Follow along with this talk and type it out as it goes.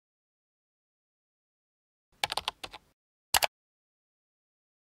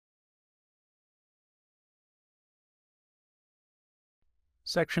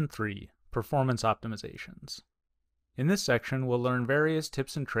Section 3, Performance Optimizations. In this section, we'll learn various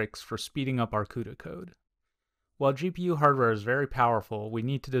tips and tricks for speeding up our CUDA code. While GPU hardware is very powerful, we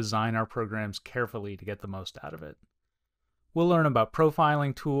need to design our programs carefully to get the most out of it. We'll learn about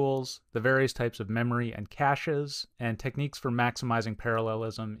profiling tools, the various types of memory and caches, and techniques for maximizing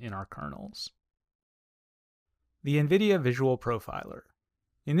parallelism in our kernels. The NVIDIA Visual Profiler.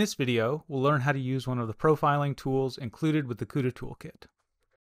 In this video, we'll learn how to use one of the profiling tools included with the CUDA toolkit.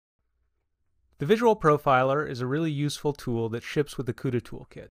 The Visual Profiler is a really useful tool that ships with the CUDA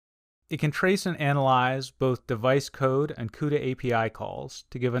toolkit. It can trace and analyze both device code and CUDA API calls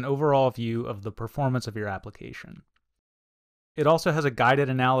to give an overall view of the performance of your application. It also has a guided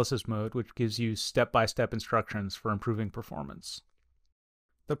analysis mode which gives you step-by-step instructions for improving performance.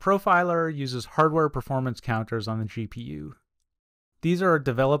 The profiler uses hardware performance counters on the GPU. These are a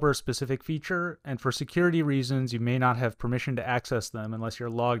developer-specific feature, and for security reasons, you may not have permission to access them unless you're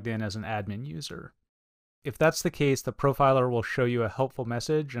logged in as an admin user. If that's the case, the profiler will show you a helpful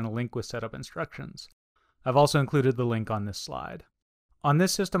message and a link with setup instructions. I've also included the link on this slide. On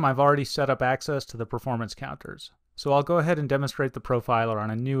this system, I've already set up access to the performance counters, so I'll go ahead and demonstrate the profiler on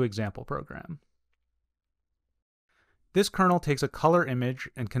a new example program. This kernel takes a color image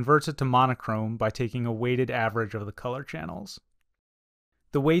and converts it to monochrome by taking a weighted average of the color channels.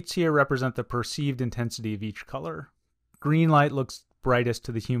 The weights here represent the perceived intensity of each color. Green light looks brightest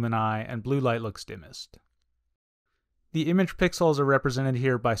to the human eye, and blue light looks dimmest. The image pixels are represented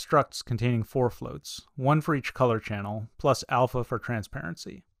here by structs containing 4 floats, one for each color channel, plus alpha for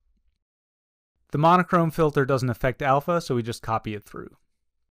transparency. The monochrome filter doesn't affect alpha, so we just copy it through.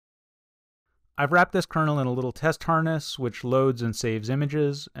 I've wrapped this kernel in a little test harness, which loads and saves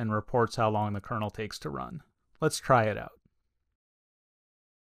images and reports how long the kernel takes to run. Let's try it out.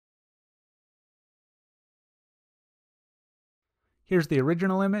 Here's the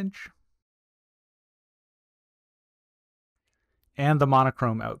original image and the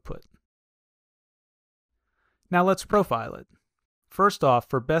monochrome output. Now let's profile it. First off,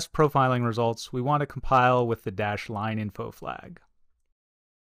 for best profiling results, we want to compile with the -line-info flag.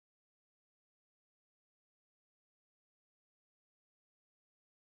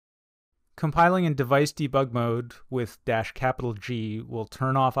 Compiling in device debug mode with -G will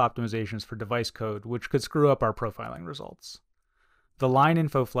turn off optimizations for device code, which could screw up our profiling results. The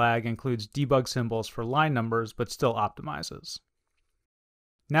line-info flag includes debug symbols for line numbers, but still optimizes.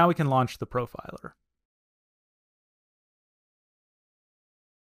 Now we can launch the profiler.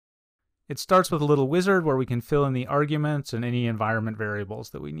 It starts with a little wizard where we can fill in the arguments and any environment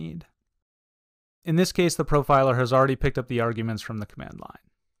variables that we need. In this case, the profiler has already picked up the arguments from the command line.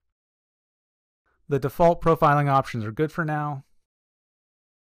 The default profiling options are good for now.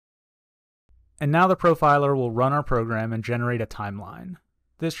 And now the profiler will run our program and generate a timeline.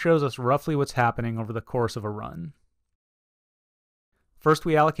 This shows us roughly what's happening over the course of a run. First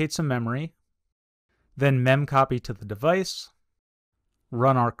we allocate some memory, then memcopy to the device,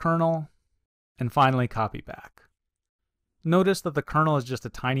 run our kernel, and finally copy back. Notice that the kernel is just a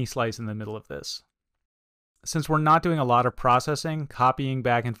tiny slice in the middle of this. Since we're not doing a lot of processing, copying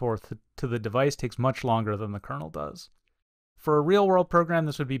back and forth to the device takes much longer than the kernel does. For a real-world program,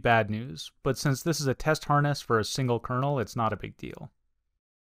 this would be bad news, but since this is a test harness for a single kernel, it's not a big deal.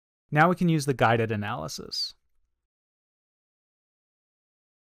 Now we can use the guided analysis.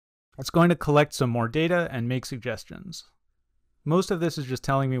 It's going to collect some more data and make suggestions. Most of this is just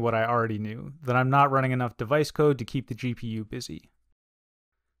telling me what I already knew, that I'm not running enough device code to keep the GPU busy.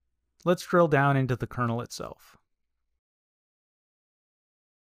 Let's drill down into the kernel itself.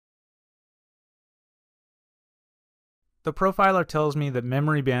 The profiler tells me that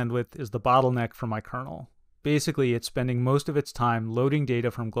memory bandwidth is the bottleneck for my kernel. Basically, it's spending most of its time loading data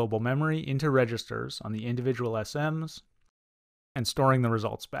from global memory into registers on the individual SMs and storing the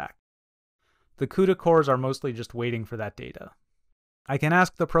results back. The CUDA cores are mostly just waiting for that data. I can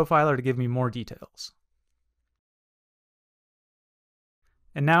ask the profiler to give me more details.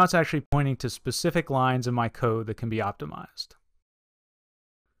 And now it's actually pointing to specific lines in my code that can be optimized.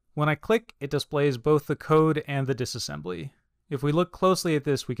 When I click, it displays both the code and the disassembly. If we look closely at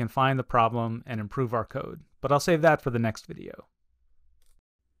this, we can find the problem and improve our code, but I'll save that for the next video.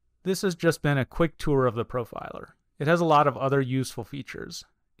 This has just been a quick tour of the profiler. It has a lot of other useful features.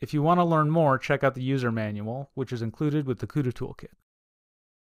 If you want to learn more, check out the user manual, which is included with the CUDA toolkit.